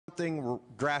something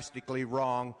drastically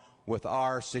wrong with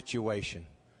our situation.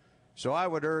 So I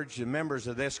would urge the members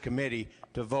of this committee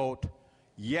to vote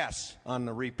yes on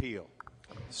the repeal.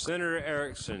 Senator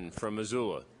Erickson from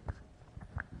Missoula.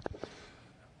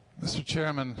 Mr.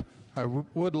 Chairman, I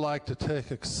would like to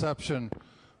take exception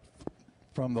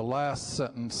from the last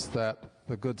sentence that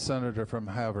the good senator from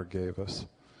Havre gave us.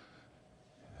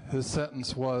 His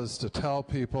sentence was to tell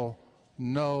people,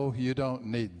 no, you don't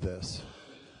need this.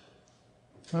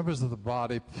 Members of the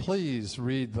body, please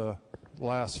read the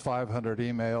last 500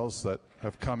 emails that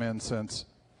have come in since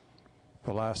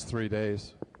the last 3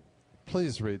 days.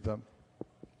 Please read them.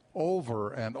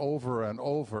 Over and over and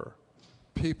over,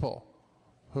 people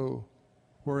who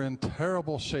were in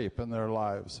terrible shape in their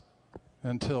lives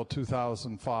until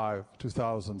 2005,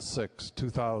 2006,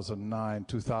 2009,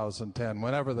 2010,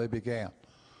 whenever they began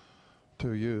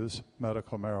to use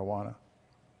medical marijuana.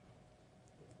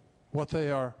 What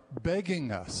they are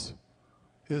begging us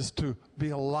is to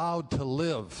be allowed to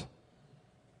live,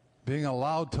 being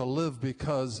allowed to live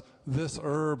because this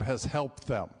herb has helped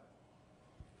them.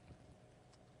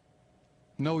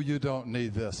 No, you don't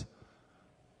need this.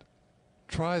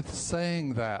 Try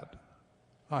saying that.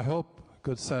 I hope,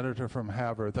 good senator from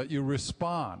Havre, that you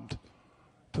respond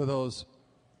to those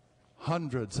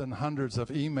hundreds and hundreds of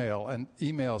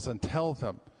emails and tell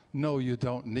them, no, you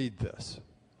don't need this.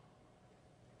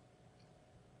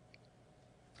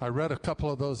 I read a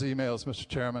couple of those emails, Mr.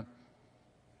 Chairman,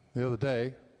 the other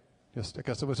day. I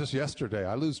guess it was just yesterday.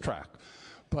 I lose track.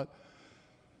 But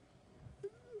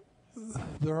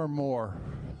there are more.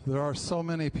 There are so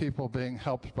many people being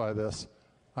helped by this.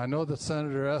 I know that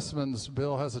Senator Essman's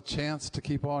bill has a chance to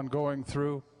keep on going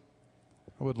through.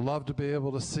 I would love to be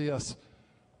able to see us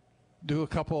do a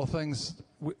couple of things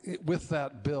with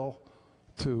that bill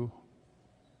to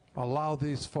allow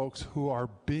these folks who are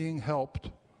being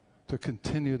helped to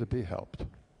continue to be helped.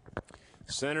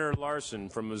 Senator Larson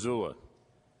from Missoula.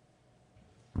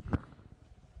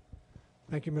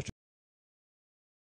 Thank you, Mr.